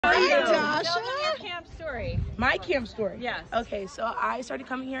story. My camp story? Yes. Okay, so I started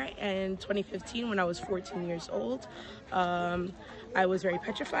coming here in 2015 when I was 14 years old. I was very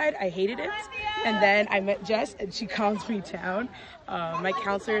petrified. I hated it. And then I met Jess, and she calmed me down. My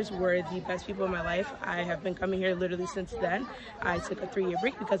counselors were the best people in my life. I have been coming here literally since then. I took a 3-year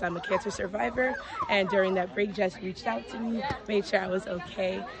break because I'm a cancer survivor. And during that break, Jess reached out to me, made sure I was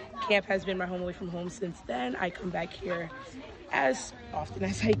okay. Camp has been my home away from home since then. I come back here as often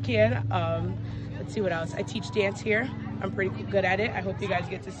as I can. Let's see what else. I teach dance here. I'm pretty good at it. I hope you guys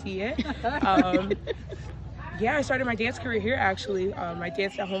get to see it. Yeah, I started my dance career here actually. I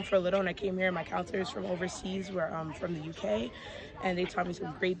danced at home for a little and I came here. My counselors from overseas were from the UK, and they taught me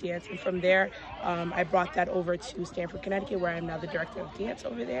some great dance. And from there, I brought that over to Stamford, Connecticut, where I'm now the director of dance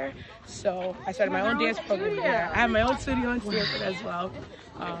over there. So I started my own dance program there. I have my own studio in Stamford as well.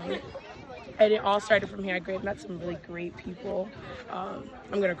 And it all started from here. I met some really great people. I'm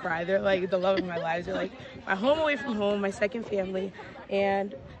gonna cry. They're like the love of my lives. They're like my home away from home, my second family,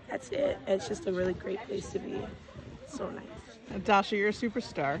 and that's it. It's just a really great place to be. It's so nice. Dasha, you're a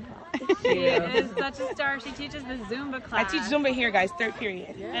superstar. She is such a star. She teaches the Zumba class. I teach Zumba here, guys, 3rd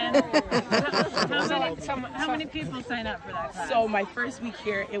period. And how many people sign up for that class? So my first week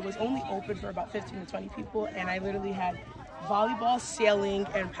here, it was only open for about 15 to 20 people, and I literally had volleyball, sailing,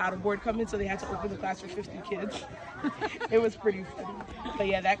 and paddleboard come in, so they had to open the class for 50 kids. It was pretty funny. But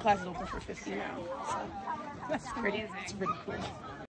yeah, that class is open for 50 now. So it's pretty cool.